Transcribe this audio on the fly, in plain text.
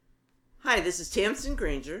Hi, this is Tamsen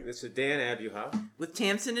Granger. This is Dan Abuhoff. With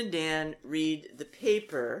Tamsen and Dan Read the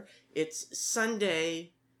Paper. It's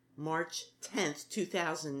Sunday, March 10th,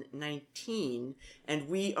 2019, and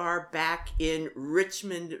we are back in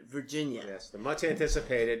Richmond, Virginia. Yes, the much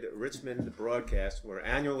anticipated Richmond broadcast, where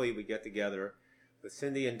annually we get together with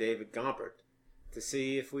Cindy and David Gompert to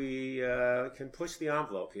see if we can push the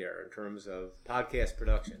envelope here in terms of podcast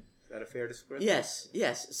production. Is that a fair description?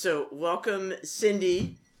 Yes. So welcome,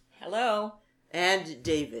 Cindy. Hello. And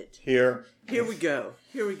David. Here. Here we go.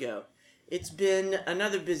 It's been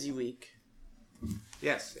another busy week.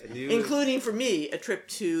 Yes. And including, for me, a trip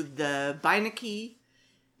to the Beinecke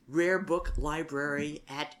Rare Book Library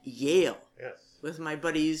at Yale. Yes. With my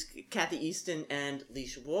buddies Kathy Easton and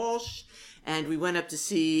Leisha Walsh. And we went up to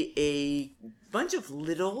see a bunch of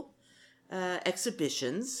little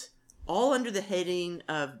exhibitions, all under the heading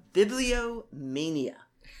of Bibliomania.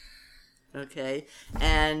 Okay,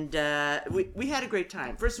 and we had a great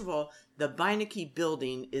time. First of all, the Beinecke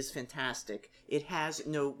building is fantastic. It has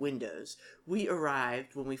no windows. We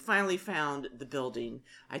arrived, when we finally found the building,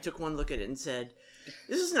 I took one look at it and said,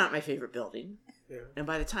 this is not my favorite building. Yeah. And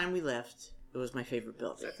by the time we left, it was my favorite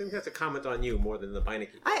building. I think that's a comment on you more than the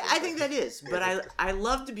Beinecke. I think that is, but I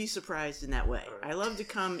love to be surprised in that way. Right. I love to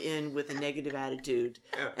come in with a negative attitude,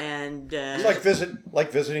 and like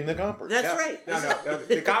visiting the Gomperts. That's right. No,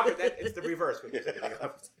 the Gompert. It's the reverse.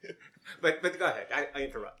 But go ahead. I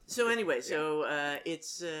interrupt. So anyway,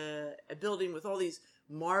 it's a building with all these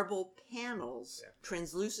marble panels,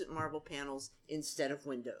 translucent marble panels instead of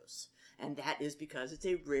windows, and that is because it's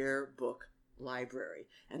a rare book library,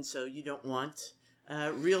 and so you don't want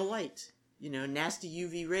real light, nasty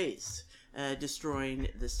UV rays destroying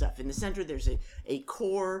the stuff. In the center, there's a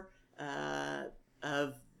core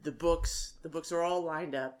of the books. The books are all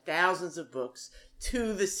lined up, thousands of books,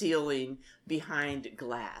 to the ceiling behind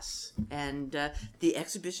glass. And the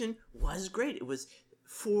exhibition was great. It was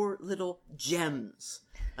 4 little gems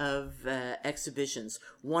of exhibitions.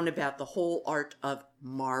 One about the whole art of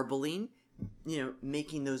marbling,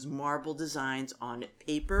 making those marble designs on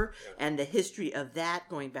paper, and the history of that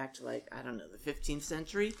going back to the 15th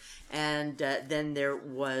century. And then there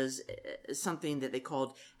was something that they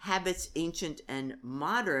called Habits Ancient and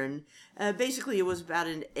Modern. Basically, it was about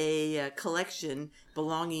a collection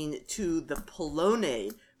belonging to the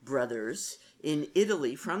Polone brothers in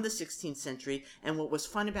Italy from the 16th century. And what was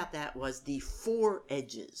fun about that was the 4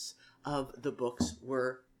 edges of the books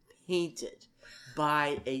were painted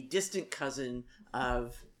by a distant cousin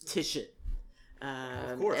of Titian.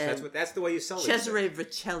 Of course, that's the way you sell it. Cesare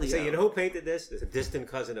Vercellio. So who painted this? There's a distant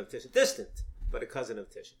cousin of Titian. Distant, but a cousin of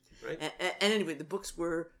Titian, right? And anyway, the books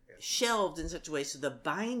were shelved in such a way so the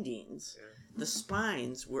bindings, the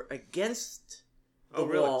spines, were against the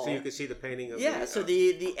wall. So you could see the painting of so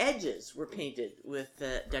the edges were painted with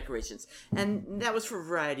decorations. And that was for a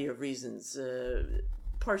variety of reasons.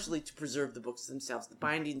 Partially to preserve the books themselves. The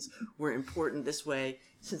bindings were important this way.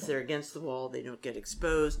 Since they're against the wall, they don't get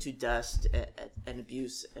exposed to dust and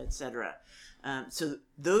abuse, etc. So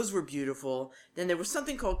those were beautiful. Then there was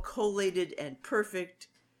something called Collated and Perfect.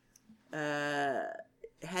 Had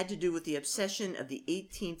to do with the obsession of the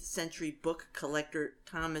 18th century book collector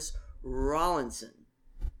Thomas Rawlinson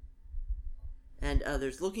and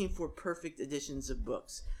others looking for perfect editions of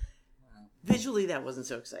books. Visually, that wasn't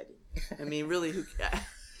so exciting. I mean, really,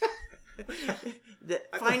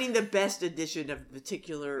 finding the best edition of a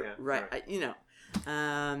particular,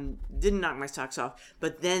 didn't knock my socks off.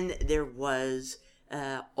 But then there was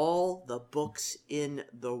all the books in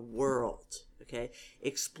the world,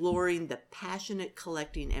 exploring the passionate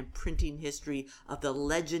collecting and printing history of the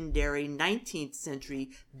legendary 19th century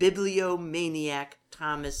bibliomaniac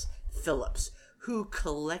Thomas Phillips, who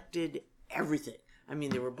collected everything. I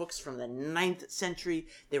mean, there were books from the 9th century.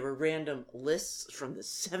 There were random lists from the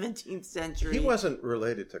 17th century. He wasn't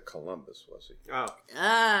related to Columbus, was he? No.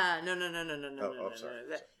 Sorry.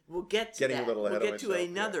 We'll get to Getting that. A little ahead we'll get of to myself,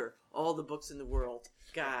 another All the Books in the World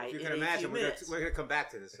guy. If you can imagine, we're going to come back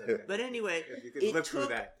to this. But anyway, if you could live through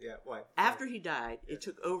that. Yeah, why? After he died, it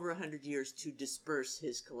took over 100 years to disperse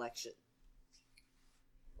his collection.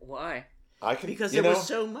 Why? Because there was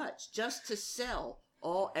so much just to sell.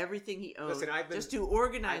 Everything he owned, just to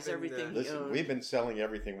organize everything he owned. We've been selling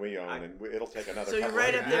everything we own, and it'll take another. So you're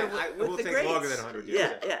right up there with the greats. It will take longer than 100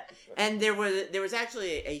 years. Yeah. And there was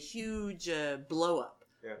actually a huge blow up,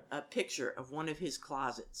 a picture of one of his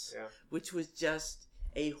closets, which was just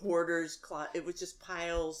a hoarder's closet. It was just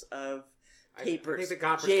piles of papers the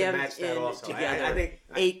Gomperts can jammed match that in also. together. I think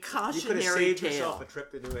a you could have cautionary saved tale. yourself a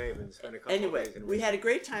trip to New Haven and spent a couple of Anyway, days in we had a Richmond.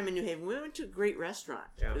 great time in New Haven. We went to a great restaurant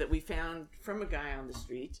that we found from a guy on the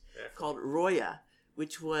street called Roya,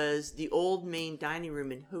 which was the old main dining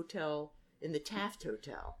room in the Taft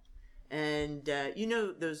Hotel. And you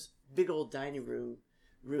know those big old dining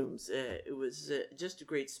rooms. It was just a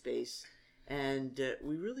great space. And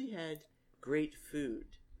we really had great food,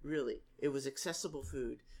 really. It was accessible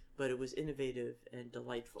food, but it was innovative and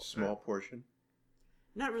delightful. Small portion.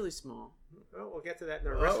 Not really small. Well, we'll get to that in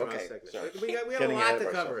our restaurant segment. Sorry. We have a Getting lot ahead to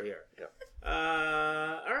of cover ourselves. here.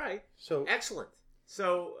 Yeah. All right. So Excellent.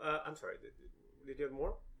 So, I'm sorry, did you have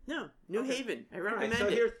more? No, New Haven. I recommend so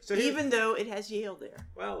it. here's- Even though it has Yale there.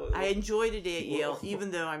 Well, I enjoyed a day at Yale, even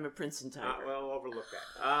though I'm a Princeton Tiger. well, overlook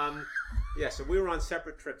that. Yeah, so we were on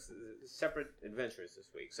separate trips, separate adventures this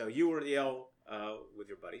week. So you were at Yale with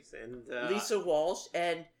your buddies, and Lisa Walsh,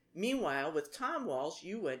 and meanwhile, with Tom Walsh,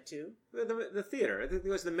 you went to... the theater.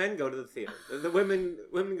 Because the men go to the theater. The women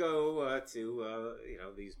go to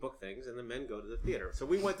these book things, and the men go to the theater. So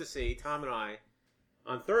we went to see, Tom and I,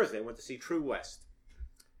 on Thursday, went to see True West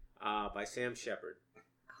by Sam Shepard,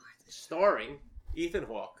 starring Ethan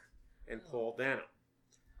Hawke and Paul Dano.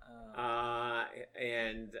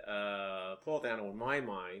 Paul Dano, in my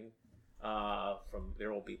mind, from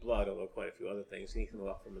There Will Be Blood, although quite a few other things, and Ethan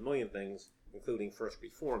Hawke from a million things, including First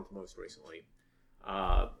Reformed most recently,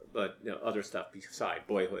 but other stuff beside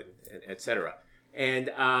Boyhood, etc.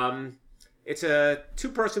 And it's a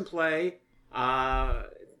two-person play. I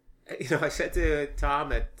said to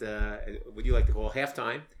Tom at what you like to call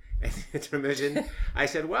halftime at intermission, I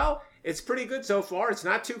said, well, it's pretty good so far. It's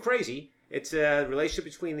not too crazy. It's a relationship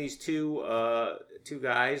between these two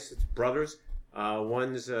guys, it's brothers.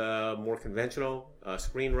 One's more conventional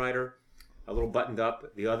screenwriter, a little buttoned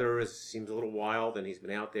up. The other seems a little wild, and he's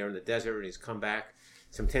been out there in the desert, and he's come back.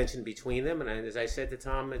 Some tension between them, and as I said to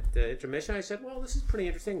Tom at intermission, I said, well, this is pretty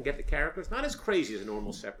interesting. Get the characters. Not as crazy as a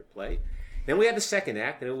normal Shepard play. Then we had the second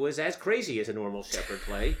act, and it was as crazy as a normal Shepard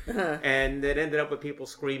play. And it ended up with people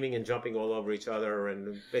screaming and jumping all over each other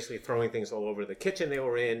and basically throwing things all over the kitchen they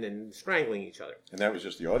were in and strangling each other. And that was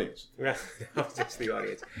just the audience. That was just the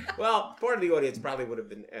audience. Well, part of the audience probably would have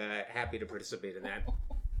been happy to participate in that.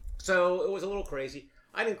 So it was a little crazy.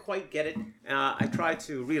 I didn't quite get it. I tried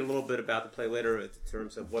to read a little bit about the play later in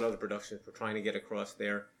terms of what other productions were trying to get across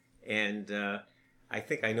there. And I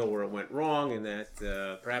think I know where it went wrong, and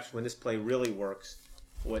that perhaps when this play really works,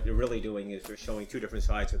 what they're really doing is they're showing two different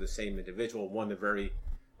sides of the same individual. One, the very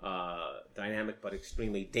dynamic but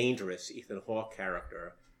extremely dangerous Ethan Hawke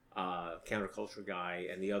character, counterculture guy,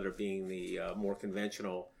 and the other being the more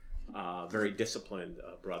conventional, very disciplined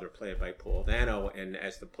brother played by Paul Dano. And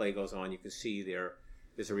as the play goes on, you can see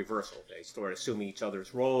there's a reversal. They start assuming each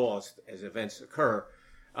other's role as events occur.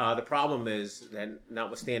 The problem is that,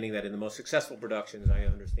 notwithstanding that in the most successful productions, I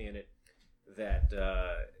understand it, that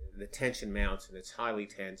the tension mounts and it's highly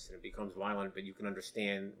tense and it becomes violent, but you can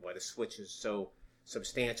understand why the switch is so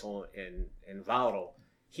substantial and volatile.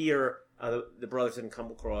 Here, the brothers didn't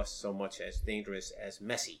come across so much as dangerous as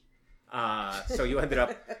messy. So you ended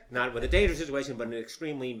up not with a dangerous situation, but an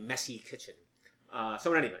extremely messy kitchen.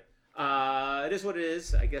 So anyway, it is what it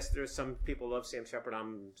is. I guess there's some people who love Sam Shepard. I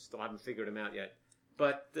still haven't figured him out yet.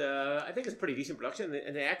 But I think it's a pretty decent production,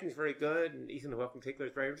 and the acting is very good, and Ethan Hawke in particular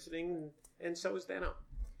is very interesting, and so is Dano.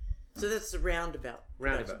 So that's the roundabout.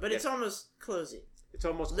 But it's almost closing. It's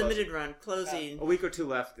almost limited closing. Run, closing. A week or two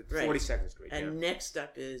left at Right. 42nd Street. And yeah. next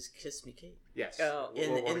up is Kiss Me Kate. Yes.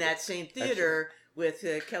 In that same theater with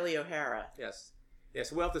Kelly O'Hara. Yes.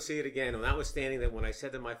 Yes, we'll have to see it again. And notwithstanding that when I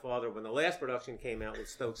said to my father, when the last production came out with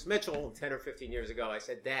Stokes Mitchell 10 or 15 years ago, I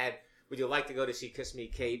said, Dad, would you like to go to see Kiss Me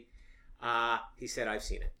Kate? He said, I've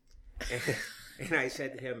seen it. And I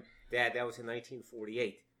said to him, Dad, that was in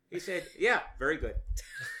 1948. He said, yeah, very good.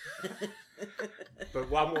 But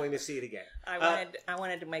I'm willing to see it again. I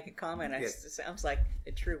wanted to make a comment. Yes. It sounds like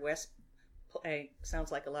the True West play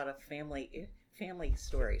sounds like a lot of family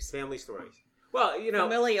stories. Family stories. Well,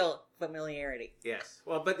 Familiarity. Yes.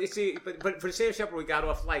 Well, but you see, but for Sam Shepard, we got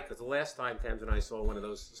off light because the last time Tamsen and I saw one of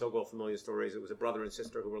those so-called familiar stories, it was a brother and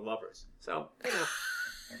sister who were lovers. So,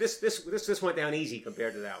 this went down easy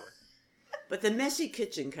compared to that one. But the messy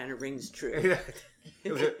kitchen kind of rings true.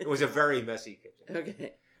 It was a very messy kitchen.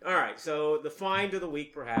 Okay. All right. So the find of the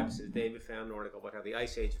week, perhaps, is David found an article about how the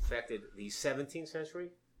Ice Age affected the 17th century.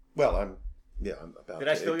 Well, I'm about Did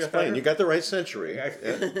to I steal your explain. thunder? You got the right century.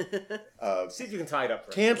 See if you can tie it up.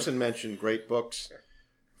 For us. Tamsen mentioned great books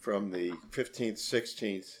from the 15th,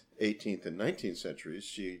 16th, 18th, and 19th centuries.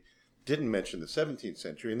 She didn't mention the 17th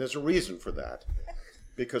century, and there's a reason for that.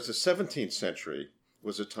 Because the 17th century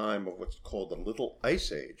was a time of what's called the Little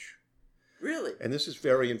Ice Age. Really? And this is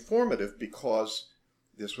very informative because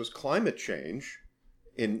this was climate change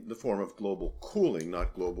in the form of global cooling,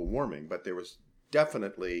 not global warming, but there was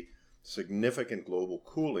definitely significant global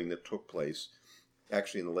cooling that took place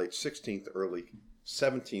actually in the late 16th, early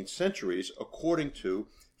 17th centuries, according to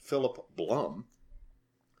Philip Blum,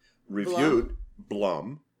 reviewed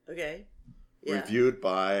Blum, Okay. Yeah. reviewed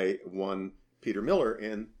by one Peter Miller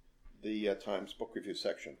in the Times Book Review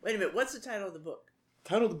section. Wait a minute. What's the title of the book? The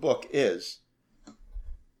title of the book is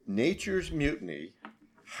Nature's Mutiny,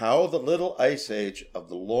 How the Little Ice Age of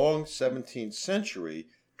the Long 17th Century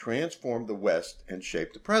Transformed the West and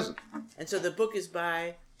Shaped the Present. And so the book is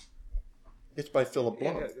by It's by Philip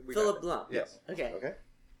Blum. Philip Blum. Yes. Okay. Okay.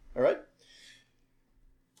 All right.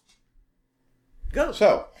 Go.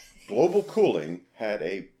 So, global cooling had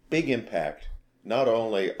a big impact not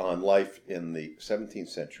only on life in the 17th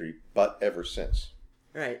century, but ever since.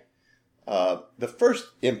 Right. The first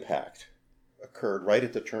impact occurred right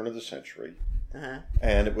at the turn of the century,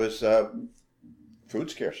 and it was food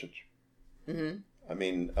scarcity. Mm-hmm. I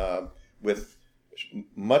mean, with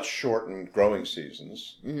much shortened growing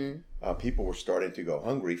seasons, people were starting to go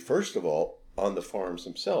hungry, first of all, on the farms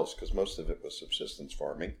themselves, because most of it was subsistence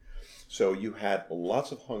farming. So you had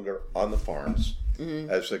lots of hunger on the farms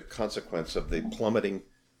as a consequence of the plummeting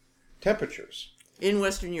temperatures. In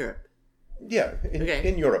Western Europe. Yeah,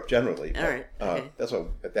 in Europe generally. All right. Okay.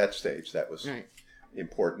 At that stage, that was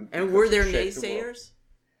important. And were there because it shaped the naysayers?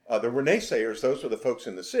 world. There were naysayers. Those were the folks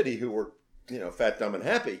in the city who were, fat, dumb, and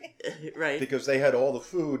happy. Right. Because they had all the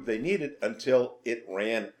food they needed until it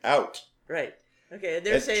ran out. Right. Okay.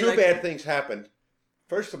 They're And saying two bad things happened.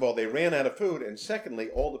 First of all, they ran out of food, and secondly,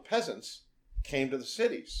 all the peasants came to the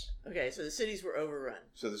cities. Okay, so the cities were overrun.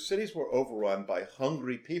 So the cities were overrun by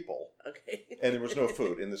hungry people, Okay. and there was no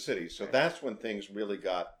food in the cities. So that's when things really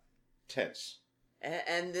got tense.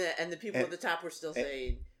 And the people at the top were still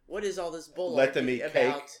saying, "What is all this bull? Let them eat cake."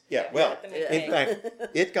 about?" Yeah, well, in fact,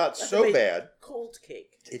 it got so bad. Cold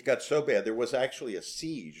cake. It got so bad. There was actually a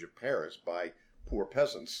siege of Paris by poor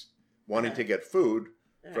peasants wanting to get food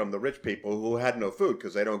from the rich people who had no food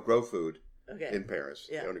because they don't grow food in Paris.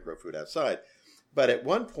 They only grow food outside. But at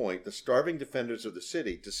one point, the starving defenders of the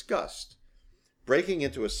city discussed breaking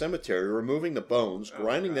into a cemetery, removing the bones,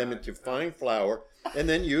 grinding them into fine flour, and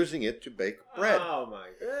then using it to bake bread. Oh, my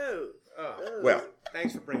God. Oh. Well,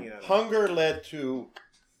 Thanks for bringing that up. hunger led to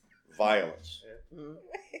violence.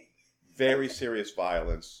 Very serious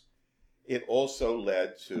violence. It also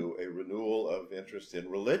led to a renewal of interest in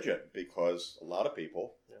religion because a lot of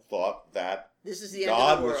people thought that This is the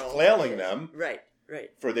God end of the was world. flailing them Right.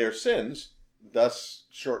 for their sins, thus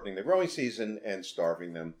shortening the growing season and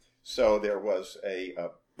starving them. So there was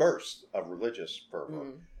a burst of religious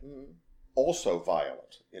fervor, also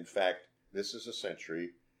violent. In fact, this is a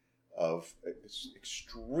century of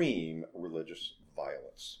extreme religious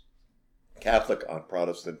violence. Catholic on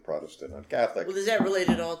Protestant, Protestant on Catholic. Well, is that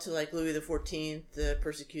related all to like Louis XIV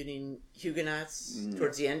persecuting Huguenots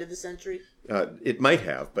towards the end of the century? It might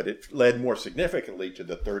have, but it led more significantly to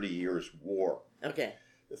the 30 Years' War. Okay.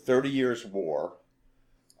 The 30 Years' War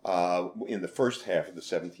in the first half of the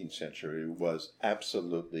 17th century was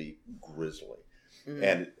absolutely grisly.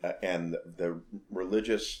 And the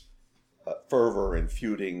religious fervor and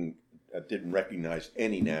feuding didn't recognize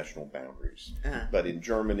any national boundaries. But in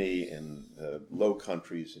Germany, in the Low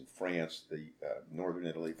Countries, in France, the northern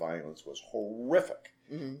Italy violence was horrific,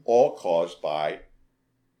 all caused by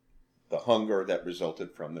the hunger that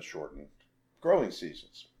resulted from the shortened growing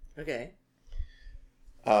seasons. Okay.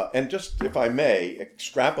 And just, if I may,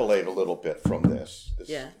 extrapolate a little bit from this.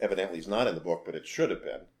 This evidently is not in the book, but it should have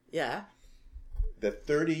been. Yeah. The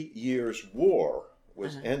 30 Years' War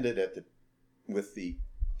was ended with the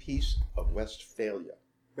Peace of Westphalia.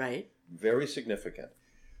 Right. Very significant.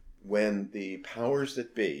 When the powers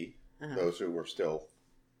that be, those who were still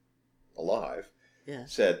alive,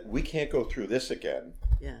 said, we can't go through this again.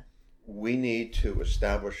 Yeah. We need to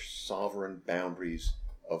establish sovereign boundaries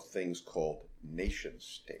of things called nation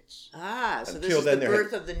states. So this is the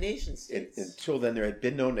birth of the nation states. Until then, there had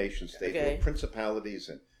been no nation state. There were principalities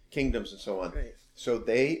and kingdoms and so on. Right. So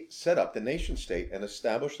they set up the nation state and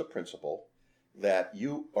established the principle that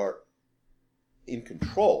you are in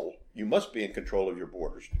control. You must be in control of your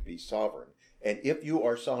borders to be sovereign. And if you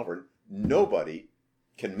are sovereign, nobody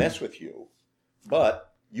can mess with you,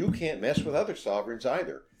 but you can't mess with other sovereigns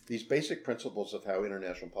either. These basic principles of how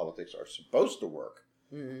international politics are supposed to work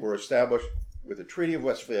were established with the Treaty of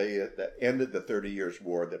Westphalia that ended the 30 Years'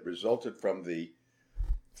 War that resulted from the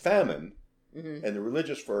famine and the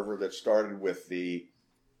religious fervor that started with the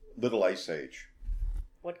Little Ice Age.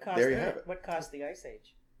 What caused There you have it. What caused the Ice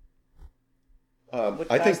Age?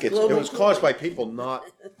 I think it global was caused by people not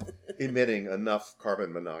emitting enough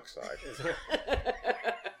carbon monoxide.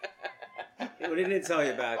 What they didn't tell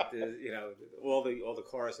you about the, all the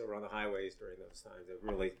cars that were on the highways during those times, that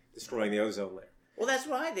were really destroying the ozone layer. Well, that's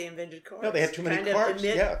why they invented cars. No, they had too many Kind of cars.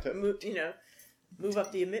 move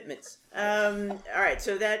up the emitments. All right,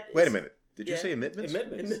 so that. Wait a minute. Did you Yeah. say emitments?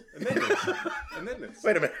 Amendments.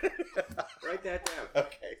 Wait a minute. Write that down.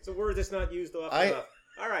 Okay. It's a word that's not used often enough.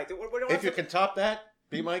 All right. If you can top that,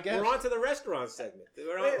 be my guest. We're on to the restaurant segment.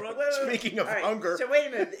 Wait. Speaking of All right, hunger. So wait a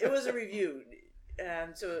minute. It was a review.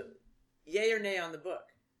 So, yay or nay on the book?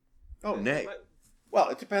 Oh, nay. Well,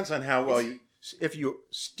 it depends on how well you... If you're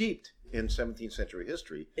steeped in 17th century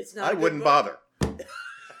history, It's not. I a good wouldn't book. bother.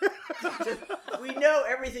 We know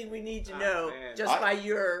everything we need to know man. just by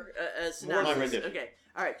your synopsis. rendition. Okay.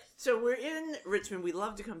 All right. So we're in Richmond. We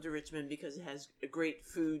love to come to Richmond because it has a great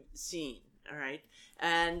food scene. All right.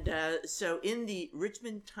 And so in the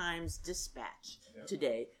Richmond Times-Dispatch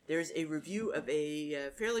today, there's a review of a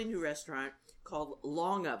fairly new restaurant called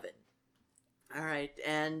Long Oven. All right.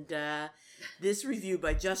 And this review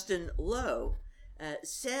by Justin Lowe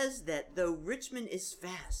says that though Richmond is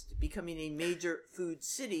fast becoming a major food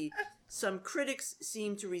city, some critics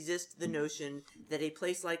seem to resist the notion that a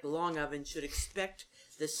place like Long Oven should expect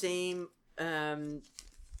the same of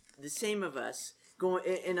us.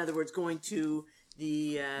 In other words, going to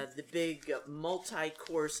the big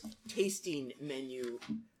multi-course tasting menu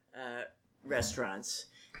restaurants,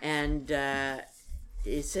 and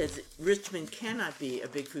it says Richmond cannot be a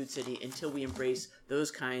big food city until we embrace those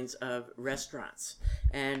kinds of restaurants.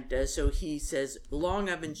 And so he says Long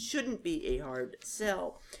Oven shouldn't be a hard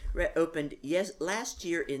sell. Opened last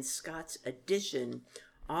year in Scott's Addition,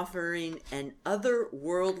 offering an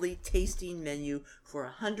otherworldly tasting menu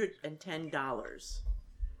for $110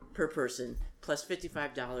 per person, plus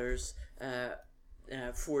 $55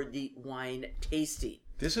 for the wine tasting.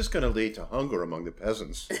 This is going to lead to hunger among the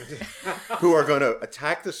peasants who are going to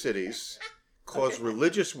attack the cities, cause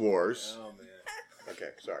religious wars. Oh, man.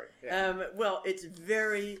 Okay, sorry. Well, it's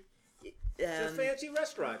very... It's a fancy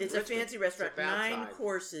restaurant. It's a fancy restaurant. It's 9 outside.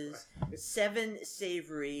 courses, 7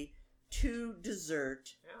 savory, 2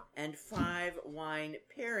 dessert, and 5 wine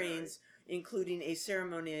pairings, including a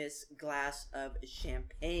ceremonious glass of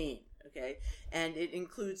champagne. Okay? And it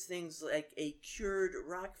includes things like a cured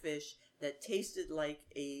rockfish that tasted like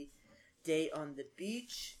a day on the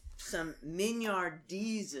beach, some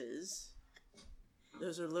mignardises,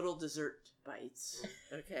 those are little dessert bites,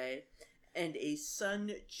 okay, and a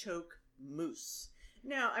sun-choke mousse.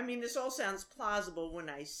 Now, I mean, this all sounds plausible when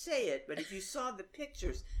I say it, but if you saw the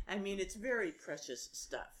pictures, I mean, it's very precious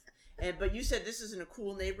stuff. But you said this is in a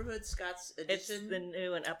cool neighborhood, Scott's Addition? It's the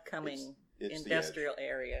new and upcoming It's the industrial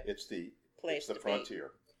area. It's the Place the to be.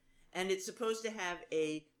 frontier. And it's supposed to have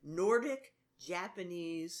a Nordic,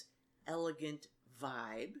 Japanese, elegant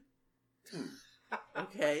vibe.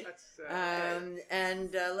 Okay.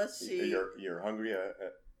 And let's see. You're hungry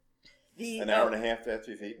The, an hour and a half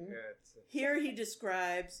after you've eaten? Here he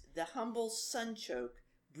describes the humble sunchoke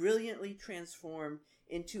brilliantly transformed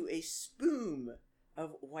into a spume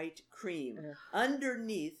of white cream. Ugh.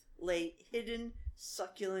 Underneath lay hidden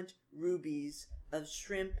succulent rubies of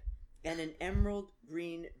shrimp and an emerald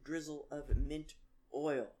green drizzle of mint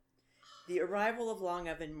oil. The arrival of Long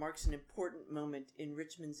Oven marks an important moment in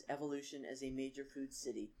Richmond's evolution as a major food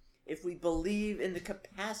city. If we believe in the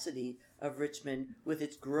capacity of Richmond with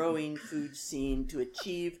its growing food scene to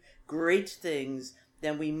achieve great things,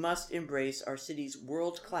 then we must embrace our city's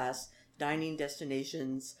world-class dining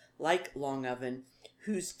destinations like Long Oven,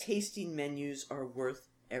 whose tasting menus are worth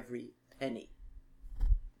every penny.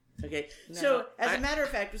 Okay, so as a matter of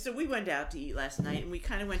fact, so we went out to eat last night, and we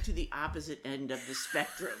kind of went to the opposite end of the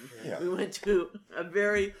spectrum. Yeah. We went to a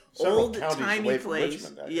very Several counties old-timey away from place.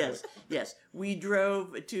 Richmond, actually. Yes. We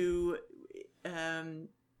drove to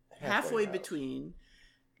halfway House. between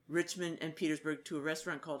Richmond and Petersburg to a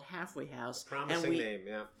restaurant called Halfway House. Promising and we name,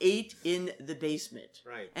 yeah. ate in the basement.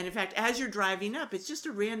 Right. And in fact, as you're driving up, it's just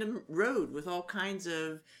a random road with all kinds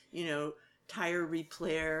of, tire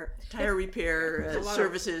repair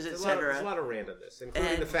services, etc. There's a lot of randomness,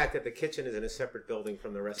 including the fact that the kitchen is in a separate building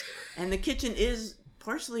from the restaurant. And the kitchen is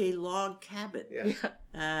partially a log cabin. Yeah.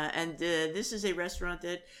 And this is a restaurant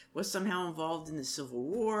that was somehow involved in the Civil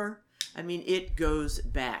War. I mean, it goes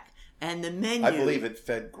back. And the menu... I believe it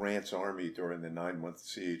fed Grant's army during the 9-month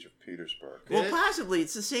siege of Petersburg. Well, possibly.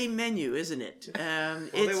 It's the same menu, isn't it? Let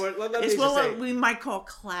It's me what just say, we might call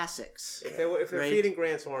classics. if they're right? feeding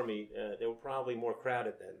Grant's army, they were probably more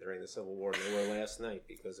crowded then during the Civil War than they were last night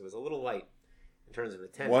because it was a little light in terms of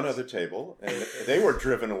attendance. One other table, and they were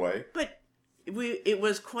driven away. But it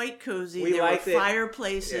was quite cozy. We there were liked it.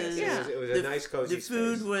 fireplaces. Yes, it was a nice, cozy The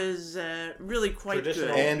food space. was really quite good.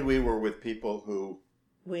 Traditional. And we were with people who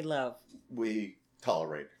We love. we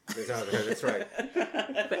tolerate. That's right.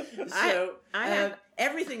 So I have-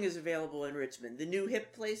 everything is available in Richmond. The new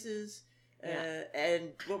hip places.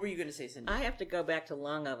 And what were you going to say, Cindy? I have to go back to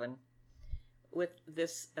Long Oven with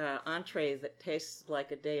this entree that tastes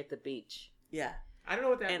like a day at the beach. Yeah. I don't know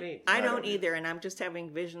what that And means. I don't either, and I'm just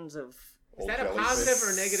having visions of Is that a positive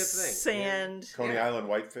or a negative thing? sand. Coney Island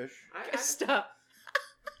whitefish. Stop.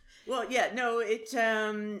 Well, yeah, no,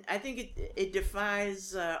 I think it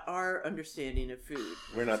defies our understanding of food.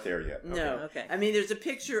 We're not there yet. Okay. No. Okay. I mean, there's a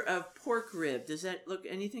picture of pork rib. Does that look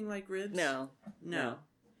anything like ribs? No. No.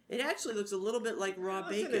 It actually looks a little bit like raw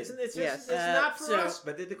bacon. It's Yes. not for So- us.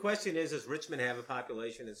 But the question is, does Richmond have a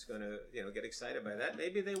population that's going to get excited by that?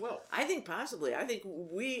 Maybe they will. I think possibly. I think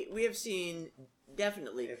we have seen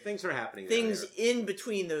definitely Yeah, things are happening. down things there. in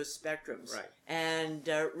between those spectrums. Right. And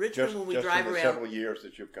Richmond, when we just drive in the around, several years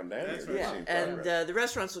that you've come down That's here, right. you've yeah, seen and progress. the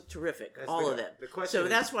restaurants look terrific, That's all the- of them. the question So is-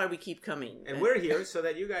 that's why we keep coming. And we're here so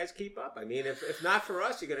that you guys keep up. I mean, if not for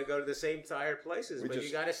us, you're going to go to the same tired places. But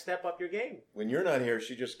you got to step up your game. When you're not here,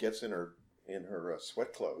 she just gets in her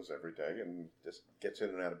sweat clothes every day and just gets in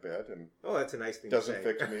and out of bed and Oh, that's a nice thing doesn't to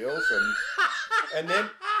say. fix meals and then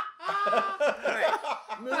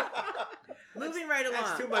Right. Moving right along.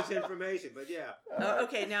 That's too much information, but yeah.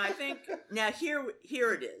 Okay, now I think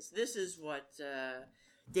here it is. This is what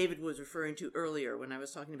David was referring to earlier when I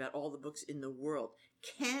was talking about all the books in the world.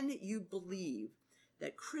 Can you believe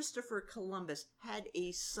that Christopher Columbus had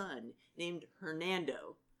a son named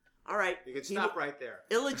Hernando? All right, You can stop right there.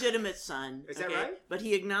 illegitimate son. Is that right? But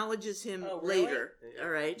he acknowledges him Oh, really? later. Yeah. All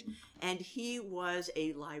right, and he was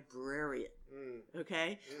a librarian. Mm.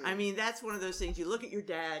 Okay? I mean, that's one of those things. You look at your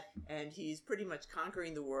dad, and he's pretty much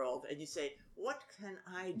conquering the world, and you say, what can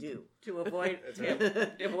I do? To avoid That's him,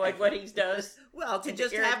 right. to avoid what he does. Well, to And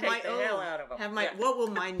just to have my irritate the own. hell out of him. Have my, Yeah. what will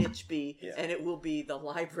my niche be? Yeah. And it will be the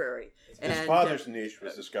library. his And, father's niche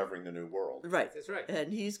was discovering the new world. right. That's right.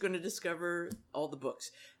 And he's going to discover all the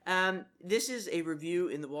books. This is a review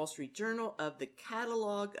in the Wall Street Journal of the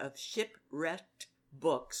Catalog of Shipwrecked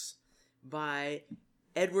Books by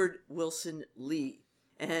Edward Wilson Lee.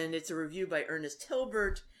 And it's a review by Ernest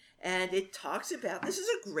Hilbert. And it talks about, this is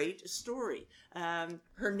a great story.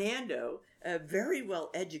 Hernando, very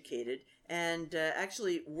well educated, and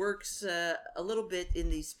actually works a little bit in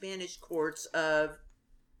the Spanish courts of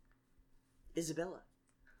Isabella.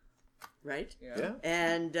 Right? Yeah.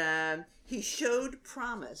 And he showed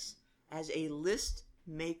promise as a list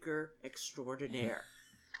maker extraordinaire.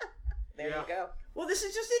 There you go. Well, this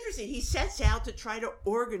is just interesting. He sets out to try to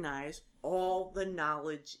organize all the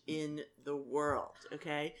knowledge in the world,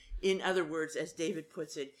 okay? In other words, as David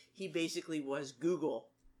puts it, he basically was Google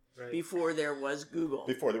Right. before there was Google.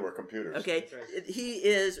 Before there were computers. Okay? That's right. He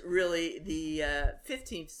is really the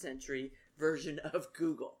 15th century version of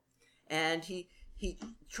Google. And he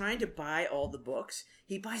trying to buy all the books.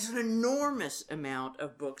 He buys an enormous amount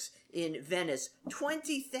of books in Venice,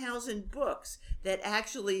 20,000 books that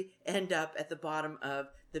actually end up at the bottom of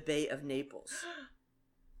the Bay of Naples.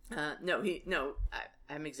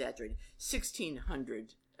 I'm exaggerating.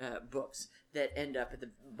 1,600 books that end up at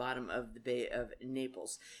the bottom of the Bay of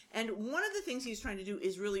Naples. And one of the things he's trying to do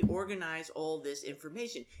is really organize all this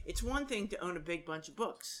information. It's one thing to own a big bunch of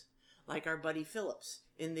books, like our buddy Phillips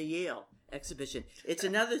in the Yale exhibition. It's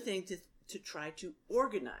another thing to try to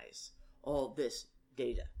organize all this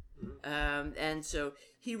data. And so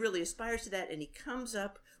he really aspires to that, and he comes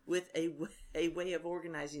up with a way of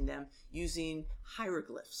organizing them using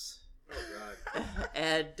hieroglyphs. Oh, God.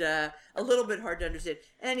 And a little bit hard to understand.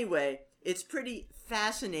 Anyway, it's pretty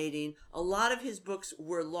fascinating. A lot of his books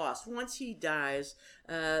were lost. Once he dies,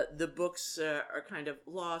 the books are kind of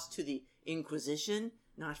lost to the Inquisition.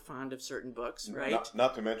 Not fond of certain books, right?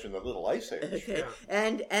 Not to mention the Little Ice Age. Okay,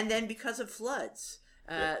 Yeah. and then because of floods.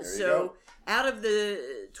 There you So go. out of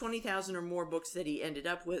the 20,000 or more books that he ended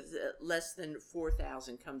up with, less than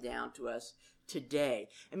 4,000 come down to us today.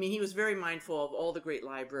 I mean, he was very mindful of all the great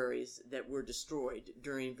libraries that were destroyed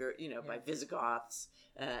during, by Visigoths,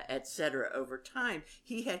 etc. Over time,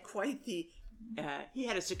 he had quite he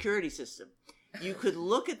had a security system. You could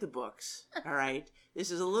look at the books, all right? This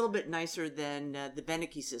is a little bit nicer than the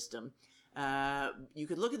Beneke system. You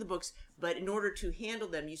could look at the books, but in order to handle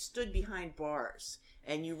them, you stood behind bars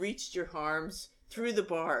and you reached your arms through the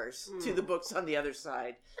bars to the books on the other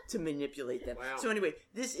side to manipulate them. Wow. So anyway,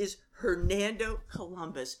 this is Hernando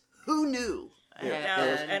Columbus. Who knew?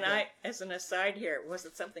 And I, as an aside here, was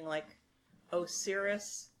it something like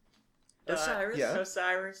Osiris? Osiris? Yeah.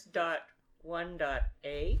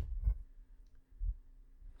 Osiris.1.a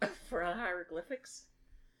for hieroglyphics?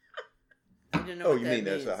 I don't know Oh, what you that mean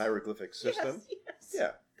means. as a hieroglyphic system? Yes.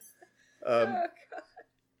 Yeah. Oh, God.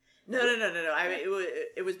 No. I mean,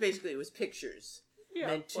 it was basically pictures Yeah.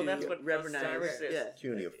 meant to Well, that's what recognize. Osiris is. Yeah.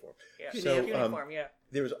 Cuneiform. Yeah. So, Cuneiform, yeah.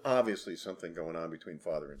 There's obviously something going on between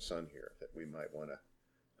father and son here that we might want to,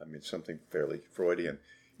 something fairly Freudian.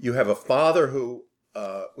 You have a father who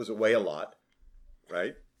was away a lot,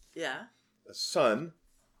 right? Yeah. A son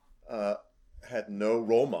had no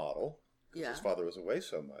role model because Yeah. his father was away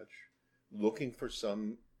so much, looking for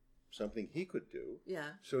something he could do.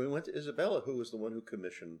 Yeah. So he went to Isabella, who was the one who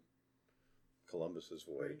commissioned Columbus's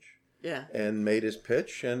voyage, Yeah. and made his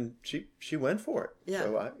pitch, and she went for it. Yeah.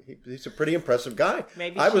 So he's a pretty impressive guy.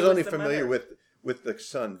 Maybe I she was was only the familiar mother. with the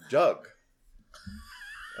son Doug,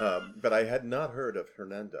 but I had not heard of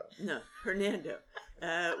Hernando. No, Hernando.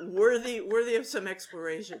 Worthy of some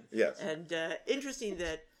exploration. Yes. And interesting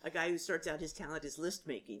that a guy who starts out his talent is list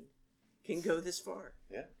making can go this far.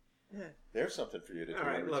 Yeah. Yeah. There's something for you to do. All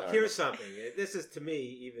right, in look, retirement. here's something. This is, to me,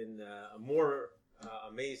 even more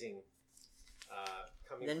amazing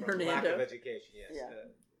coming Than from lack Hernando? of education, yes. Yeah.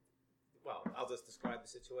 Well, I'll just describe the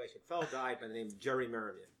situation. A fellow died by the name of Jerry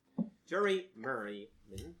Merryman. Jerry Merryman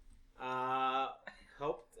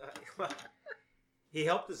he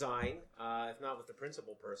helped design, if not was the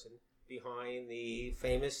principal person, behind the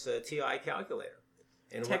famous TI calculator.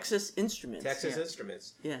 And Texas Instruments. Texas Yeah.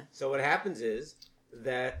 Instruments. Yeah. So what happens is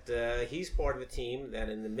that he's part of a team that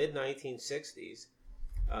in the mid-1960s,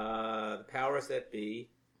 the powers that be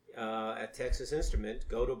at Texas Instrument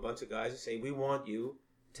go to a bunch of guys and say, we want you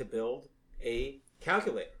to build a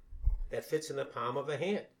calculator that fits in the palm of a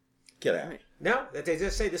hand. Get out. Right. No, that they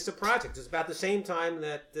just say this is a project. It's about the same time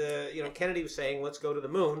that Kennedy was saying, let's go to the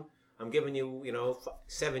moon. I'm giving you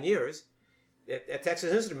 7 years. At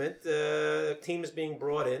Texas Instrument, the team is being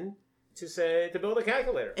brought in to build a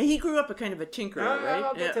calculator. And he grew up a kind of a tinkerer, right?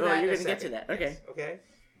 I'll get to Yeah, that. you're in a going to get to second. that. Okay. Yes, okay.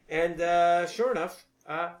 And sure enough,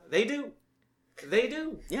 they do. They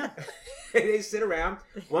do. Yeah. They sit around.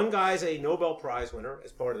 One guy's a Nobel Prize winner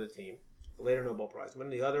as part of the team, a later Nobel Prize winner.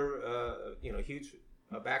 The other, huge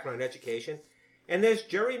background in education. And there's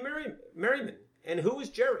Jerry Merryman. And who is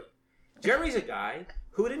Jerry? Jerry's a guy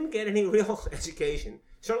who didn't get any real education.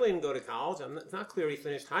 Certainly didn't go to college. It's not clear he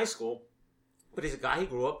finished high school. But he's a guy who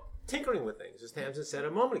grew up tinkering with things, as Tamsen said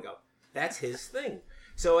a moment ago. That's his thing.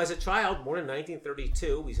 So as a child, born in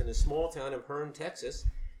 1932, he's in a small town of Hearn, Texas.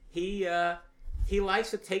 He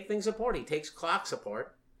likes to take things apart. He takes clocks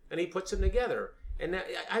apart and he puts them together. And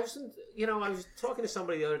I was talking to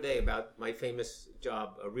somebody the other day about my famous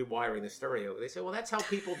job rewiring the stereo. They said, well, that's how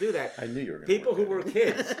people do that. I knew you were going People who were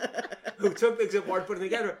kids who took things apart and put them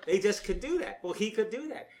together, they just could do that. Well, he could do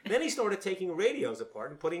that. Then he started taking radios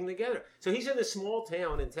apart and putting them together. So he's in a small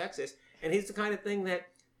town in Texas, and he's the kind of thing that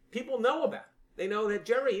people know about. They know that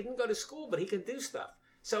Jerry, he didn't go to school, but he can do stuff.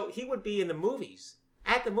 So he would be in the movies,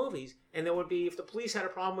 at the movies, and there would be, if the police had a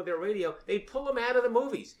problem with their radio, they'd pull him out of the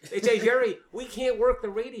movies. They'd say, Jerry, we can't work the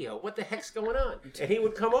radio. What the heck's going on? And he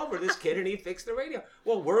would come over, this kid, and he'd fix the radio.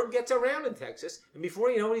 Well, word gets around in Texas, and before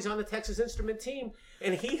you know it, he's on the Texas Instrument team,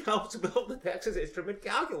 and he helps build the Texas Instrument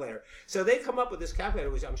calculator. So they come up with this calculator,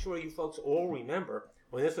 which I'm sure you folks all remember.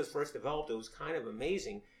 When this was first developed, it was kind of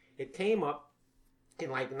amazing. It came up in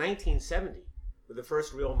like 1970 with the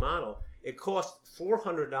first real model. It cost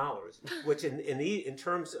 $400, which in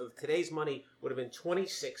terms of today's money would have been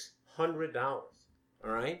 $2,600. All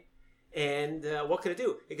right, and what could it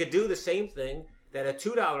do? It could do the same thing that a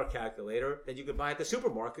 $2 calculator that you could buy at the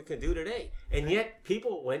supermarket can do today. And yet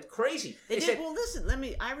people went crazy. They did. said, Well, listen,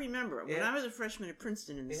 I remember when I was a freshman at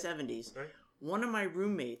Princeton in the 70s, right. one of my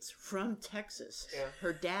roommates from Texas,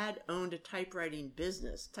 her dad owned a typewriter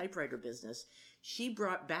business. She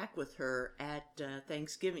brought back with her at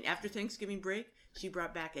Thanksgiving, after Thanksgiving break, she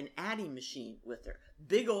brought back an adding machine with her.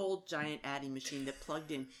 Big old giant adding machine that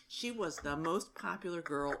plugged in. She was the most popular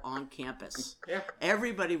girl on campus. Yeah.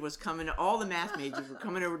 Everybody was coming, all the math majors were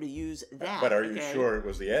coming over to use that. But are you sure it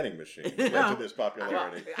was the adding machine that led to this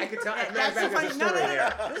popularity? I could tell. That's the funny- no.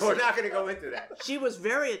 We're not going to go into that. She was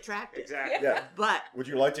very attractive. Exactly. Yeah. But Would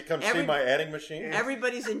you like to come see my adding machine?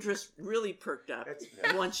 everybody's interest really perked up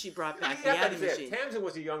once she brought back the Yeah, adding that's it. machine. Tamsen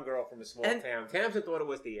was a young girl from a small town. Tamsen thought it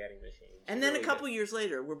was the adding machine. And then a couple years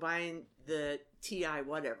later, we're buying the TI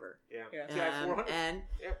whatever. Yeah. Yeah. TI 400. And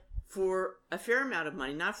for a fair amount of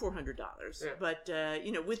money, not $400, but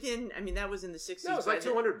within, that was in the 60s. No, it was like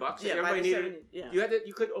 $200. Yeah, Everybody needed. 70,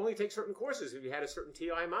 You could only take certain courses if you had a certain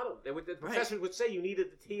TI model. The professors would say you needed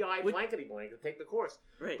the TI blankety blank to take the course.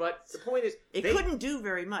 Right. But the point is, they couldn't do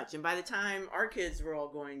very much. And by the time our kids were all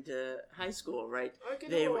going to high school, right?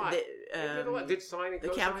 They did sign and the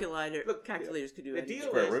calculators could do the anything.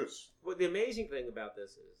 deal is, well, the amazing thing about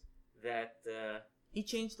this is that he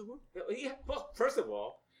changed the world. Yeah. Well, first of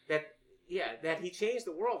all, that he changed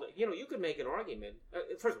the world. You could make an argument.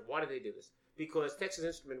 First of all, why did they do this? Because Texas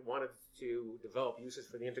Instrument wanted to develop uses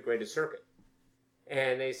for the integrated circuit.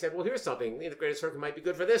 And they said, well, here's something. The integrated circuit might be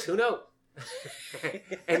good for this. Who knows?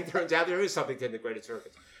 And it turns out there is something to integrated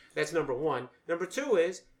circuits. That's number one. Number two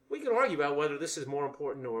is, we can argue about whether this is more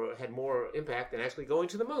important or had more impact than actually going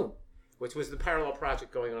to the moon, which was the parallel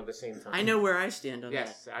project going on at the same time. I know where I stand on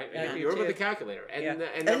that. Yes, you're with the calculator.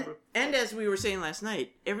 And as we were saying last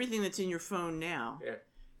night, everything that's in your phone now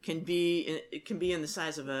can be in the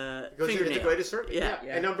size of a fingernail. Integrated circuit. Yeah.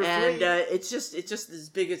 And number three, it's just as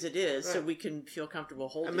big as it is, so we can feel comfortable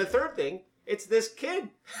holding. And the third thing, it's this kid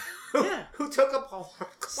who took up all our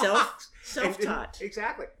clocks. Self-taught.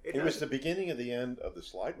 Exactly. It was the beginning of the end of the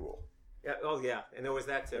slide rule. Yeah. Oh, yeah. And there was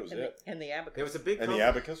that too. And the abacus. There was a big. And the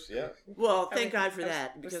abacus, yeah. Well, thank God for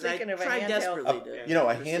that, because I tried desperately to.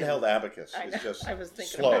 A handheld abacus is just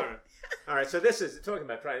slow. All right. So this is talking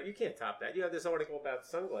about pride. You can't top that. You have this article about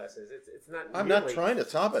sunglasses. It's not. I'm not trying to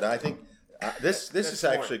top it. I think this is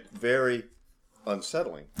actually very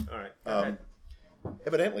unsettling. All right.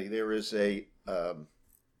 Evidently, there is a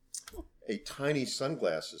tiny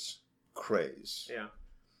sunglasses craze. Yeah.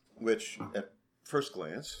 Which, at first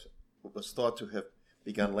glance, was thought to have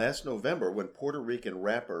begun last November when Puerto Rican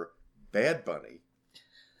rapper Bad Bunny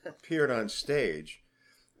appeared on stage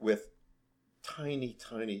with tiny,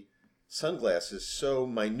 tiny sunglasses so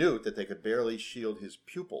minute that they could barely shield his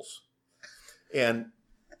pupils. And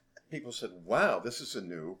people said, wow, this is a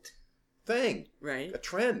new thing. Right. A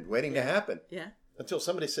trend waiting to happen. Yeah. Until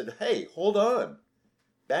somebody said, hey, hold on.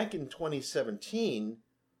 Back in 2017,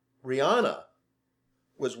 Rihanna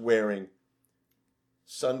was wearing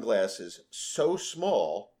sunglasses so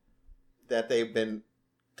small that they've been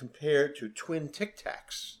compared to twin Tic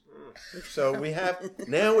Tacs. So we have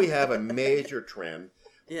a major trend.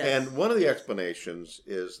 Yes. And one of the explanations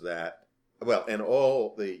is that, and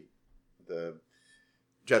all the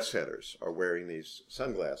jet setters are wearing these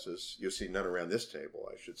sunglasses. You see none around this table,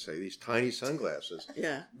 I should say, these tiny sunglasses.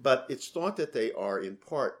 Yeah. But it's thought that they are in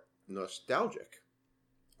part nostalgic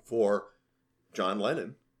for John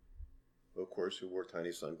Lennon, of course, who wore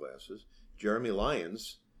tiny sunglasses. Jeremy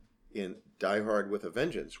Lyons in Die Hard with a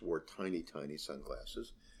Vengeance wore tiny, tiny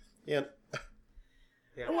sunglasses. And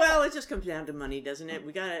well, it just comes down to money, doesn't it?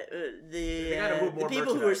 We got the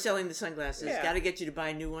people who are selling the sunglasses got to get you to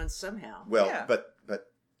buy new ones somehow. Well,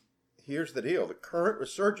 but here's the deal: the current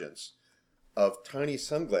resurgence of tiny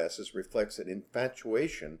sunglasses reflects an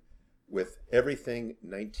infatuation with everything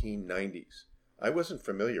 1990s. I wasn't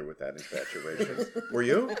familiar with that infatuation. Were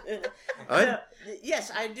you?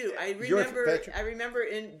 Yes, I do. I remember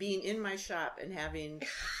being in my shop and having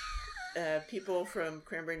people from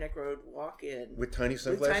Cranberry Neck Road walk in with tiny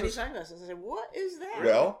sunglasses. I said, "What is that?"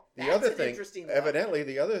 Well, the other thing, evidently,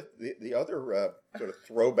 the other sort of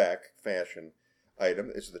throwback fashion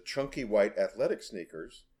item is the chunky white athletic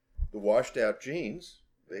sneakers, the washed out jeans.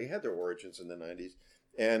 They had their origins in the 90s,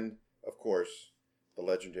 and of course, the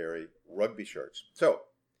legendary rugby shirts. So,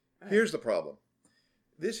 here's the problem.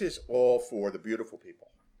 This is all for the beautiful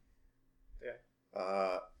people.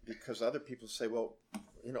 Yeah. Because other people say, well,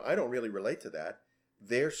 I don't really relate to that.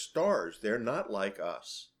 They're stars. They're not like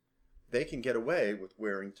us. They can get away with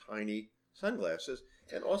wearing tiny sunglasses,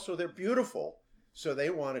 and also they're beautiful, so they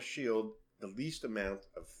want to shield the least amount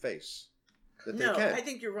of face that they can. No, I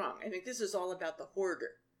think you're wrong. I think this is all about the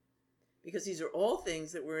hoarder, because these are all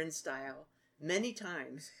things that were in style many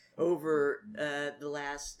times over the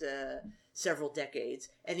last several decades,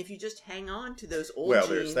 and if you just hang on to those old jeans,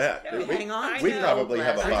 there's that. We probably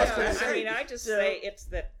have a lot to say. I just say it's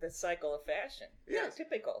the cycle of fashion. Yeah,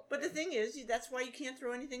 typical. But the thing is, that's why you can't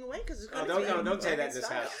throw anything away, because it's going to be don't say that in this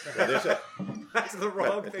house. That's the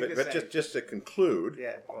wrong thing to say. But just to conclude,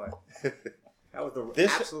 that was the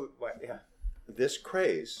absolute. This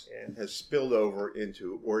craze has spilled over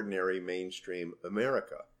into ordinary mainstream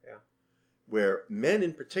America. Where men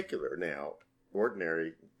in particular now,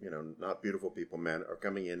 ordinary, not beautiful people, men, are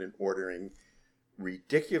coming in and ordering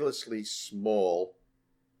ridiculously small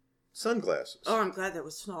sunglasses. Oh, I'm glad that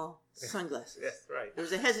was small. sunglasses. Yes, right. There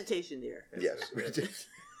was a hesitation there. Yes.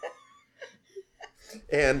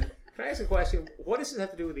 And Can I ask a question? What does this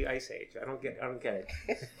have to do with the Ice Age? I don't get it.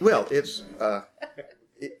 well, it's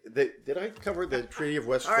did I cover the Treaty of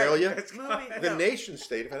Westphalia? The nation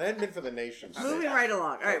state. If it hadn't been for the nation state, Moving right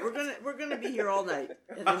along. All right, we're gonna be here all night,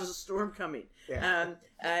 and there's a storm coming. Yeah.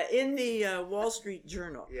 In the Wall Street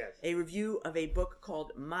Journal, Yes. a review of a book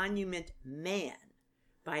called Monument Man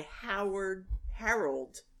by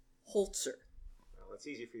Harold Holzer. Well, it's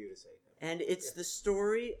easy for you to say. And it's the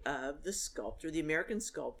story of the sculptor, the American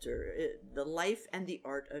sculptor, the life and the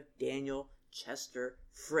art of Daniel Chester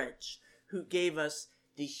French, who gave us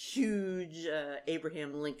the huge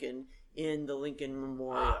Abraham Lincoln in the Lincoln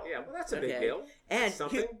Memorial. Yeah, well, that's a big deal. And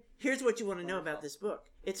Something. here's what you want to know about this book.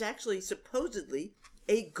 It's actually supposedly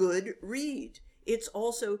a good read. It's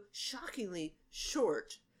also shockingly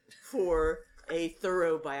short for a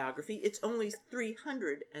thorough biography. It's only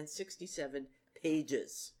 367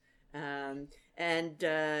 pages.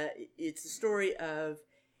 It's the story of,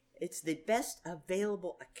 it's the best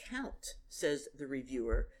available account, says the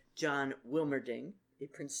reviewer, John Wilmerding, a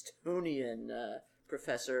Princetonian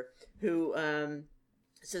professor, who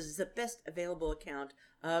says it's the best available account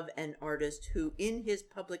of an artist who, in his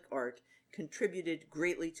public art, contributed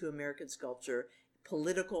greatly to American sculpture,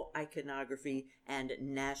 political iconography, and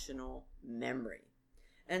national memory.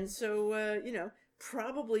 And so,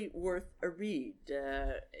 probably worth a read.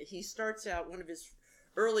 He starts out, one of his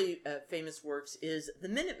early famous works is The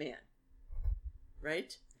Minuteman,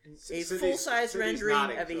 right? A full-size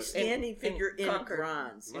rendering of a standing figure in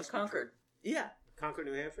bronze. In Concord. Yeah. Concord,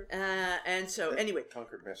 New Hampshire? And so, anyway.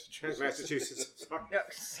 Concord, Massachusetts. Massachusetts.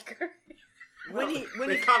 Sorry. When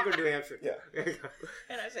he Concord, New Hampshire. Yeah.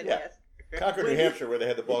 And I said Yeah. yes. Concord, New Hampshire, where they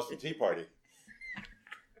had the Boston Tea Party.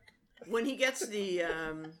 When he gets the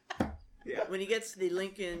when he gets the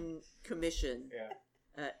Lincoln Commission,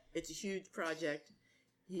 it's a huge project.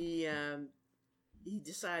 He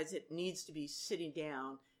decides it needs to be sitting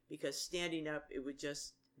down because standing up it would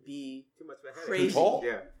just be Too much of a headache. crazy, Too tall.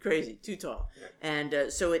 Yeah. crazy, too tall,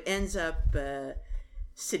 and so it ends up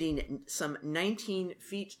sitting some 19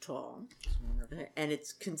 feet tall, and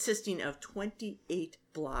it's consisting of 28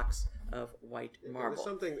 blocks of white marble. There's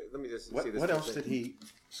something. Let me just see What, this. what else did he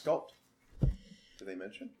sculpt? Did they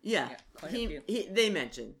mention? Yeah, quite a few. they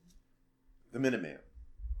mention. The Minuteman.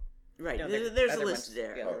 Right, No, there's a other list ones.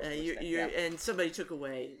 there, Yeah. and somebody took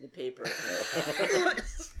away the paper.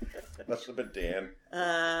 Must have been Dan.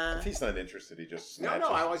 If he's not interested, he just No, snatches.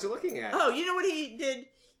 I was looking at it. Oh, you know what he did?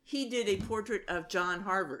 He did a portrait of John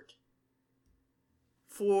Harvard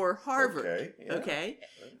for Harvard. Okay, yeah. Okay?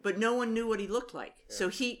 But no one knew what he looked like. So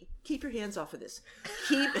keep your hands off of this.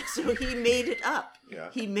 So he made it up. Yeah.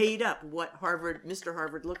 He made up what Mr.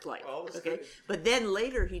 Harvard looked like. Well, that's okay? good. But then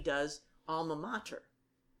later he does Alma Mater.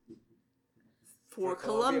 For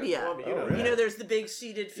Columbia. Oh, You know, there's the big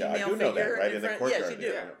seated Yeah, I female do know figure that, right, in the front. Yes, you courtyard,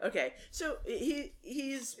 do. yeah. Okay, so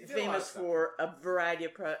he's did a lot of famous stuff. for a variety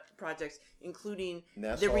of projects, incling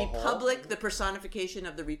Nassau the Hall. Republic, the personification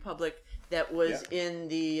of the Republic that was in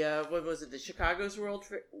the what was it? The Chicago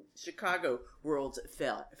World's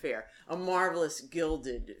Fair. A marvelous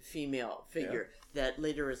gilded female figure that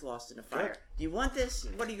later is lost in a fire. Good. Do you want this?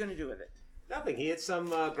 What are you going to do with it? Nothing. He had some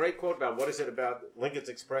great quote about what is it about Lincoln's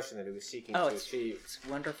expression that he was seeking to achieve. It's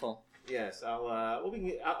wonderful. Yes,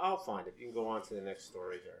 I'll find it. You can go on to the next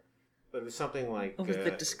story here. But it was something like What was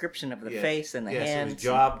the description of the yes, face and the yes, hands? it was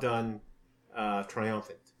job done,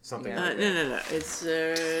 triumphant. Something. Yeah. Like that. No. It's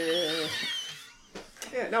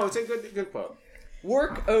Yeah, no, it's a good quote.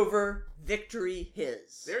 work over, victory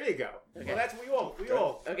his. There you go. Okay. Well, that's we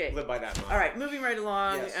all Okay. live by that motto. All right, moving right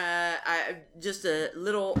along. Yes. Just a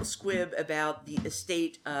little squib about the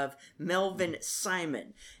estate of Melvin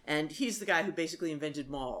Simon, and he's the guy who basically invented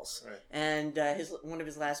malls. Right. And one of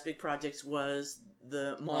his last big projects was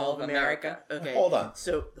the Mall of America. Okay, Hold on.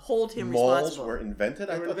 So hold him Malls responsible. were invented?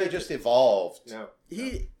 I were thought they invented. just evolved. No.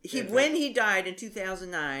 When he died in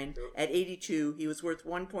 2009 at 82, he was worth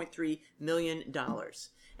 $1.3 million.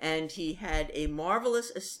 And he had a marvelous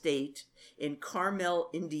estate in Carmel,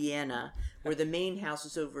 Indiana, where the main house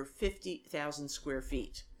was over 50,000 square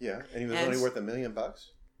feet. Yeah, and he was And only worth $1 million?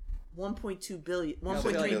 1.2 billion, No,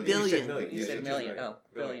 1.3 billion. billion. You said million. Oh,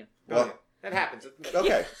 billion. Well, That happens.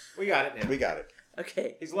 okay, We got it now. we got it.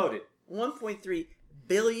 Okay, He's loaded. 1.3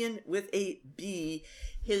 billion with a B.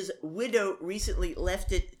 His widow recently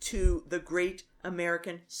left it to the Great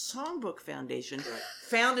American Songbook Foundation,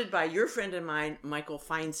 founded by your friend and mine, Michael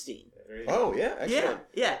Feinstein. Oh, yeah, excellent.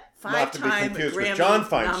 Yeah. Not to be 5-time confused with Grammy John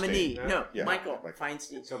Feinstein. nominee. No, Yeah. Michael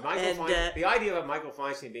Feinstein. So the idea of Michael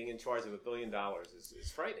Feinstein being in charge of $1 billion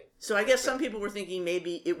is frightening. So I guess some people were thinking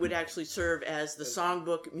maybe it would actually serve as the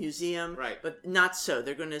Songbook Museum, Right. but not so.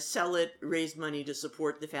 They're going to sell it, raise money to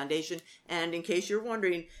support the foundation. And in case you're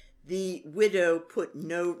wondering, the widow put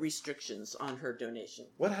no restrictions on her donation.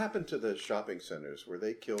 What happened to the shopping centers? Were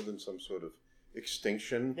they killed in some sort of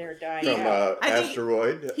extinction They're dying from out. I think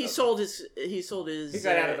asteroid? He sold his. He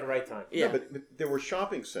got out at the right time. Yeah. No, but there were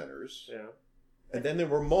shopping centers, Yeah. and then there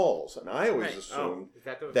were malls, and I always Right. assumed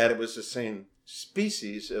Oh, that it was the same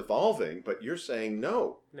species evolving. But you're saying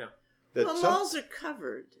no. No. That Well, some- malls are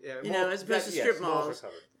covered, Yeah, as opposed to strip malls. Malls are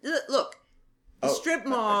covered. Look, the Oh, strip I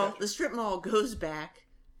mall. got you. The strip mall goes back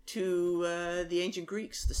to the ancient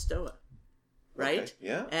Greeks, the Stoa, right? Okay,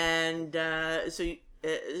 yeah. And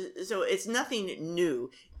so it's nothing new.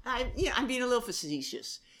 I'm being a little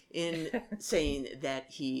facetious in saying that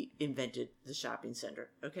he invented the shopping center.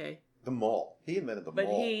 Okay, The mall. He invented the But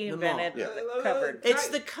mall. he The invented mall. the covered. it's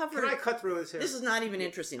the cover. Can I cut through this here? This is not even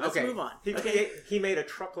interesting. Let's okay. move on. He, he made a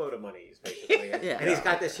truckload of money, basically. Yeah. And he's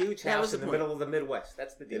got this huge That was house the in the point. middle of the Midwest.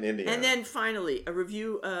 That's the deal. in Indiana. And then finally, a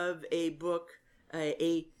review of a book,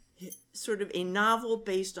 a sort of a novel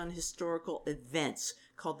based on historical events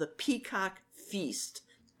called The Peacock Feast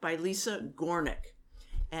by Lisa Gornick.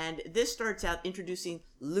 And this starts out introducing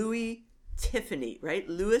Louis Tiffany, right?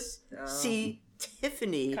 Louis C.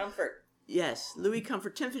 Tiffany. Comfort. Yes, Louis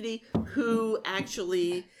Comfort Tiffany, who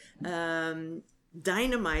actually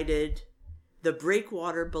dynamited the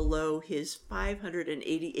breakwater below his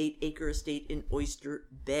 588-acre estate in Oyster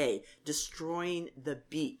Bay, destroying the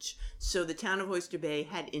beach. So the town of Oyster Bay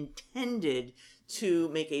had intended to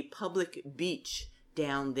make a public beach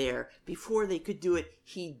down there. Before they could do it,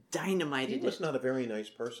 he dynamited he was it. not a very nice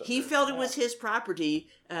person. He felt it was his property.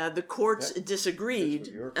 The courts disagreed. That's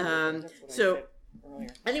what you're correct. That's what I So said earlier.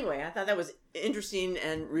 anyway, I thought that was interesting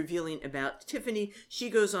and revealing about Tiffany. She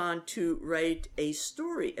goes on to write a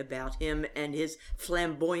story about him and his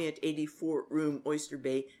flamboyant 84-room Oyster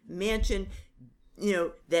Bay mansion,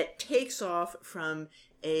 that takes off from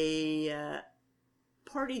a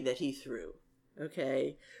party that he threw,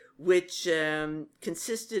 okay, which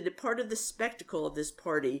part of the spectacle of this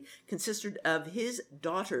party consisted of his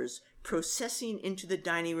daughters processing into the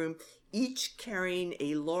dining room, each carrying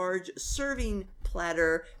a large serving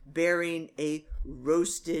platter bearing a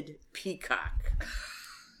roasted peacock.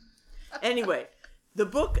 Anyway, the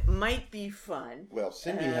book might be fun. Well,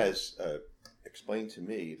 Cindy has explained to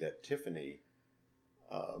me that Tiffany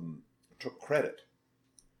took credit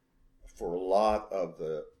for a lot of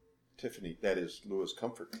the Tiffany, that is, Louis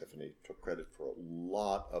Comfort Tiffany, took credit for a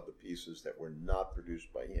lot of the pieces that were not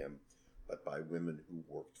produced by him, but by women who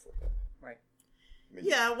worked for him. Right. I mean,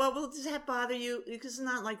 Yeah, well, does that bother you? Because it's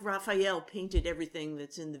not like Raphael painted everything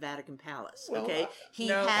that's in the Vatican Palace, Well, okay? He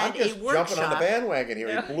no. had I'm just a workshop. jumping on the bandwagon here.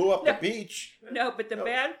 No. He blew up the beach. No, but the No.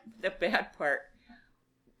 bad part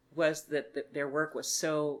was that their work was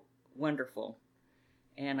so wonderful,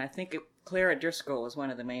 and I think Clara Driscoll was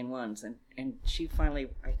one of the main ones, and she finally,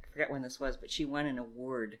 I forget when this was, but she won an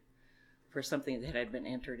award for something that had been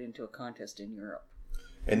entered into a contest in Europe.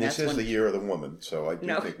 And this that's is when- the year of the woman, so I do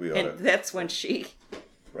think we ought and to that's when she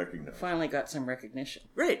recognize. finally got some recognition.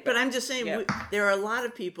 Right, but I'm just saying, Yeah. there are a lot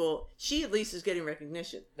of people, she at least is getting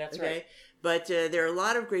recognition. That's okay? right. But there are a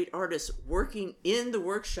lot of great artists working in the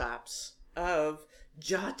workshops of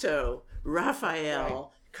Giotto,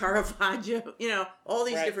 Raphael, Caravaggio, all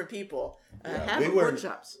these Right. different people Yeah, have we were-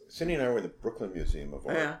 workshops. Cindy and I were in the Brooklyn Museum of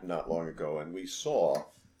Art Yeah. not long ago, and we saw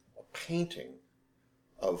a painting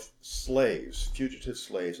of slaves, fugitive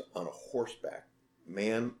slaves, on a horseback.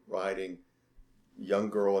 Man riding, young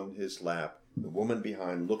girl in his lap, the woman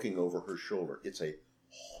behind looking over her shoulder. It's a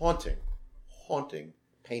haunting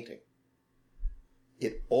painting.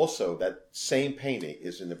 It also, that same painting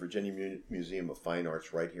is in the Virginia Museum of Fine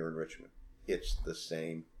Arts right here in Richmond. It's the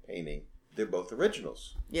same painting. They're both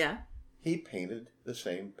originals. Yeah. He painted the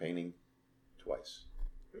same painting twice.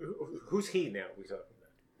 Who's he now? We talking about?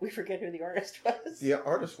 We forget who the artist was. The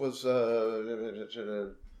artist was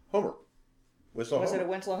Homer. Was it a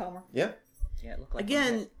Winslow Homer? Yeah. Yeah, it looked like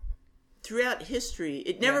Again, throughout history,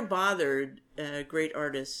 it never bothered great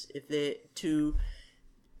artists to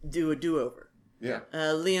do a do-over. Yeah.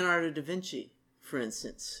 Leonardo da Vinci, for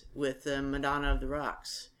instance, with Madonna of the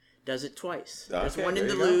Rocks, does it twice. There's Okay, one in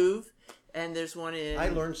there the you go. Louvre, and there's one in I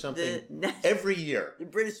learn something the every year.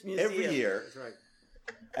 British Museum. Every year. That's right.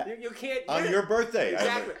 You can't. On your birthday.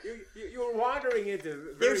 Exactly. You're wandering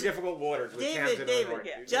into very difficult waters with Tamsen. David,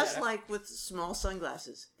 just like with small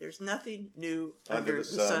sunglasses, there's nothing new under the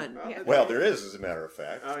sun. Well, there is, as a matter of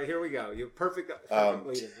fact. Here we go. You're perfect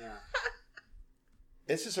leading. Yeah.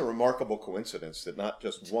 This is a remarkable coincidence that not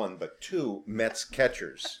just one, but two Mets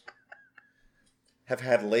catchers have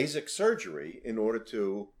had LASIK surgery in order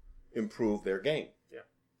to improve their game.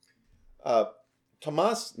 Yeah.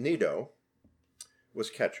 Tomas Nido was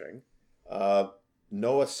catching.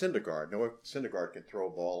 Noah Syndergaard. Noah Syndergaard can throw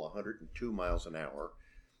a ball 102 miles an hour,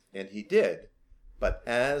 and he did. But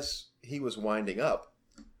as he was winding up,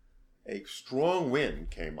 a strong wind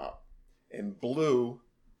came up and blew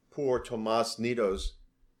poor Tomas Nido's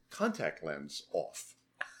contact lens off.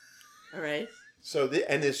 All right. So,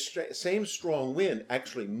 this same strong wind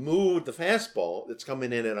actually moved the fastball that's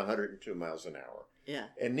coming in at 102 miles an hour. Yeah.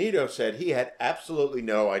 And Nido said he had absolutely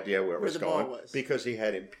no idea where it was the going ball was. because he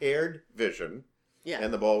had impaired vision,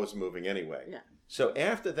 and the ball was moving anyway. Yeah. So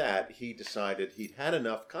after that, he decided he'd had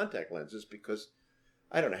enough contact lenses because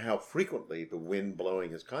I don't know how frequently the wind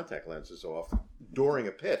blowing his contact lenses off during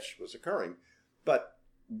a pitch was occurring, but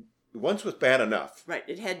once was bad enough. Right.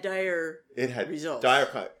 It had dire results.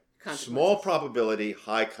 Small probability,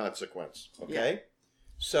 high consequence. Okay? Yeah.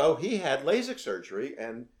 So he had LASIK surgery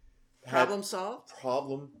and Problem solved?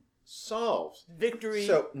 Problem solved. Victory.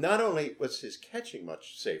 So not only was his catching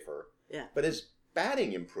much safer, yeah, but his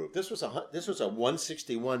batting improved. This was a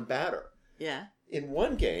 161 batter. Yeah. In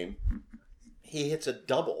one game, he hits a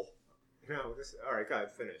double. No, all right, go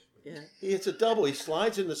ahead, finish. Yeah. He hits a double. He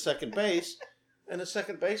slides into second base, and the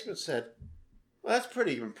second baseman said, "Well, that's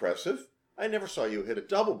pretty impressive. I never saw you hit a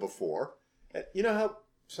double before." And you know how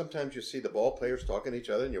sometimes you see the ball players talking to each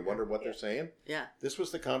other and you wonder what they're saying? Yeah. This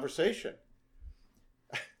was the conversation.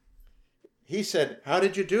 He said, "How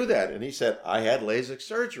did you do that?" And he said, "I had LASIK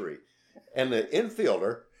surgery." And the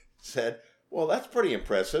infielder said, "Well, that's pretty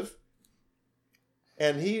impressive."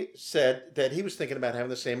 And he said that he was thinking about having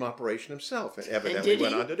the same operation himself, and evidently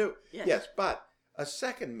went on to do. Yes, but a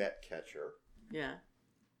second Met catcher,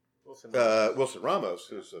 Wilson Ramos,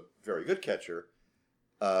 who's a very good catcher,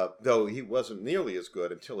 though he wasn't nearly as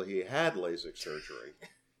good until he had LASIK surgery.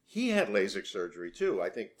 He had LASIK surgery too, I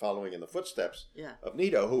think, following in the footsteps of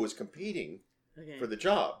Nido, who was competing for the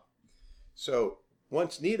job. So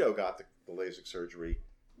once Nido got the LASIK surgery,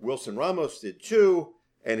 Wilson Ramos did too,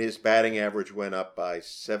 and his batting average went up by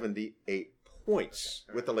 78 points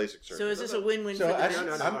with the LASIK surgery. So is this a win-win so for the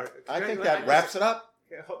Mets? I think that wraps it up.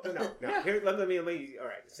 No. Here, let me. All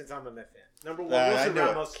right, since I'm a Met fan. Number one, Wilson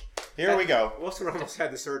Ramos. Here we go. Wilson Ramos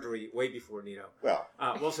had the surgery way before Nido. Well,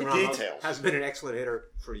 Wilson Ramos has been an excellent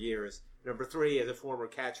hitter for years. Number three, as a former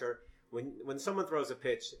catcher, when someone throws a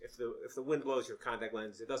pitch, if the wind blows your contact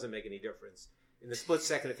lens, it doesn't make any difference. In the split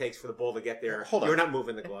second it takes for the ball to get there, you're not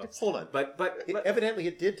moving the glove. Hold on. But evidently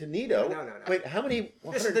it did to Nido. No. Wait, how many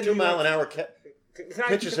 102 mile an hour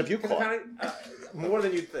pitches have you caught? More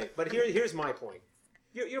than you'd think. But here's my point.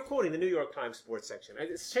 You're quoting the New York Times sports section.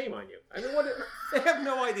 Shame on you. I mean, they have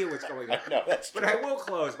no idea what's going on. No, that's true. But I will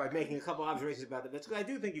close by making a couple observations about the Mets, because I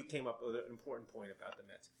do think you came up with an important point about the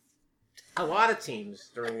Mets. A lot of teams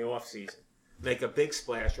during the offseason make a big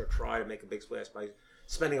splash or try to make a big splash by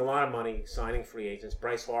spending a lot of money signing free agents.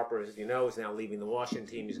 Bryce Harper, as you know, is now leaving the Washington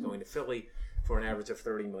team. He's going to Philly for an average of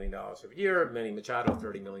 $30 million a year. Manny Machado,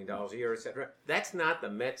 $30 million a year, etc. That's not the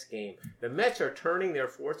Mets game. The Mets are turning their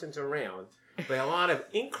fortunes around by a lot of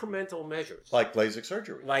incremental measures. Like LASIK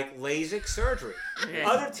surgery.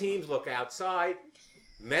 Other teams look outside.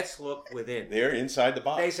 Mets look within. They're inside the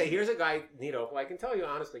box. They say, here's a guy, Nido, who I can tell you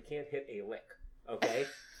honestly can't hit a lick. Okay?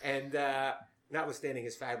 And notwithstanding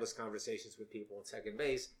his fabulous conversations with people at second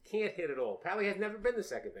base, can't hit at all. Probably has never been to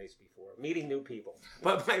second base before, meeting new people.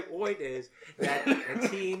 But my point is that a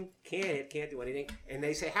team can't hit, can't do anything, and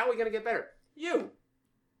they say, how are we going to get better? You.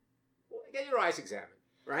 Well, get your eyes examined,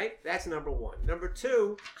 right? That's number one. Number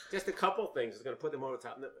two, just a couple things that's going to put them over the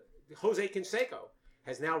top. Jose Canseco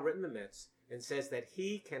has now written the Mets and says that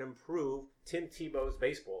he can improve Tim Tebow's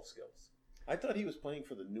baseball skills. I thought he was playing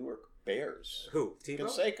for the Newark Bears. Who? Tebow?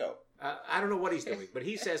 Canseco. I don't know what he's doing, but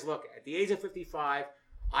he says, look, at the age of 55,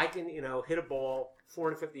 I can, hit a ball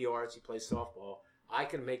 450 yards. He plays softball. I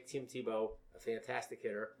can make Tim Tebow a fantastic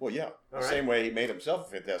hitter. Well, yeah. The same way he made himself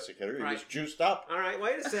a fantastic hitter. He was juiced up. All right,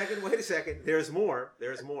 wait a second. There's more.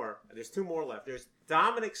 There's two more left. There's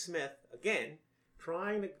Dominic Smith, again,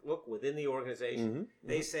 trying to look within the organization. Mm-hmm.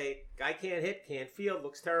 They say, guy can't hit, can't field,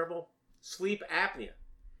 looks terrible. Sleep apnea.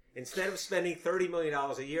 Instead of spending $30 million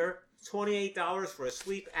a year, $28 for a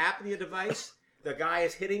sleep apnea device. The guy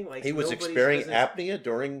is hitting like he was nobody's experiencing business. apnea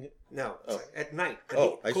during. No, Oh. at night.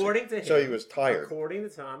 Oh, I see. According to him, So he was tired. According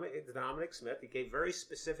to Dominic Smith, he gave a very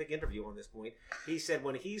specific interview on this point. He said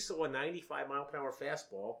when he saw a 95-mile-per-hour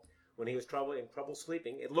fastball when he was in trouble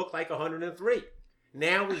sleeping, it looked like 103.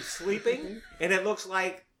 Now he's sleeping, and it looks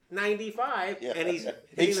like 95, Yeah. and he's He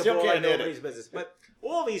hitting the still ball like can't hit nobody's it. business. But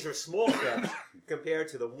all these are small steps compared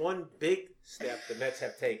to the one big step the Mets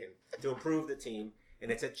have taken to improve the team, and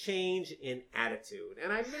it's a change in attitude.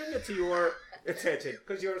 And I bring it to your attention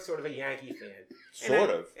because you're sort of a Yankee fan. Sort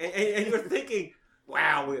of. And you're thinking,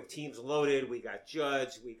 wow, we have teams loaded. We got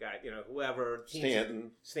Judge. We got, whoever.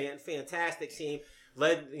 Stanton, fantastic team.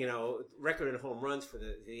 Led, record in home runs for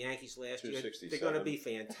the Yankees last year. 267. They're going to be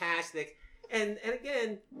fantastic. And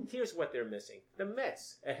again, here's what they're missing. The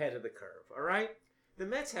Mets ahead of the curve, all right? The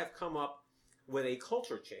Mets have come up with a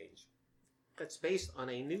culture change that's based on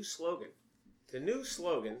a new slogan. The new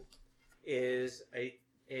slogan is a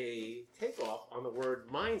takeoff on the word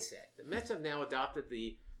mindset. The Mets have now adopted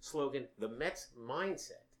the slogan, the Mets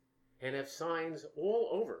mindset, and have signs all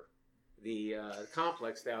over the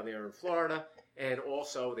complex down there in Florida, and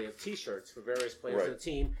also they have T-shirts for various players of the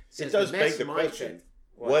team. It does beg the question,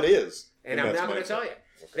 what is And the I'm Mets now going to mindset? tell you.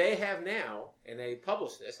 Okay. They have now, and they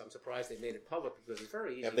published this. I'm surprised they made it public because it's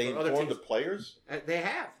very easy. Have they for other informed the teams. players? They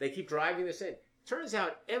have. They keep driving this in. Turns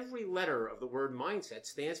out every letter of the word mindset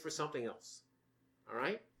stands for something else. All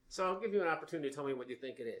right? So I'll give you an opportunity to tell me what you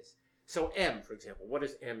think it is. So M, for example, what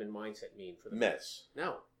does M in mindset mean for the Mets.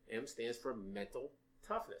 No. M stands for mental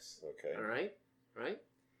toughness. Okay. All right? Right?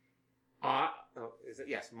 Is it?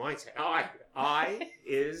 Yes, mindset. I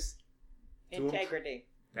is Integrity.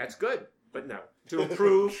 that's good, but no. To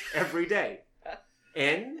improve every day.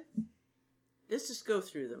 N. Let's just go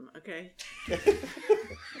through them, okay? And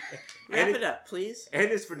Wrap it up, please. N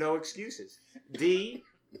is for no excuses. D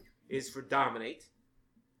is for dominate.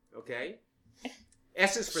 Okay?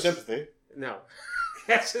 S is for Sympathy. No.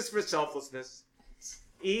 S is for selflessness.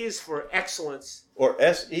 E is for excellence. Or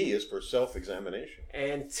SE is for self-examination.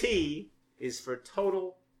 And T is for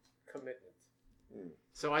total commitment. Hmm.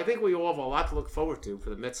 So I think we all have a lot to look forward to for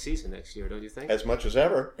the Mets season next year, don't you think? As much as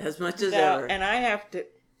ever. As much as Now, ever. and I have to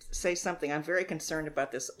say something. I'm very concerned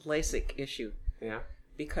about this LASIK issue Yeah.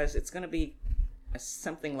 because it's going to be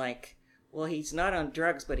something like, well, he's not on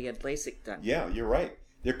drugs, but he had LASIK done. Yeah, you're right.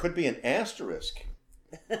 There could be an asterisk.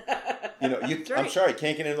 I'm right. sorry,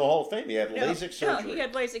 can't get into the Hall of Fame. He had LASIK surgery. No, he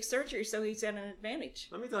had LASIK surgery, so he's at an advantage.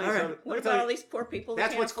 Let me tell you All right. something. What about all these poor people that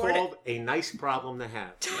That's can't what's afford called a nice problem to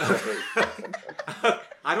have.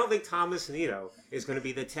 I don't think Thomas Nito is going to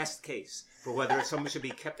be the test case for whether someone should be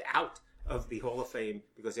kept out of the Hall of Fame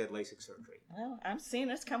because they had LASIK surgery. Well, I'm seeing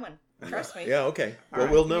this coming. Trust me. Yeah, okay. All Well,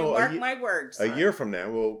 right. we'll You know mark my words. a year from now.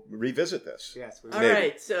 We'll revisit this. Yes. All Maybe.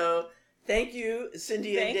 right, so thank you,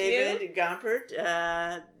 Cindy and Thank David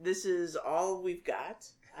Gompert. This is all we've got,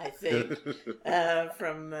 I think,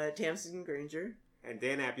 from Tamsen and Granger. And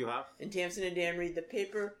Dan Abuhoff. And Tamsen and Dan read the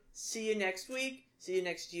paper. See you next week. See you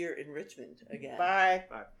next year in Richmond again. Bye.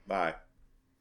 Bye. Bye.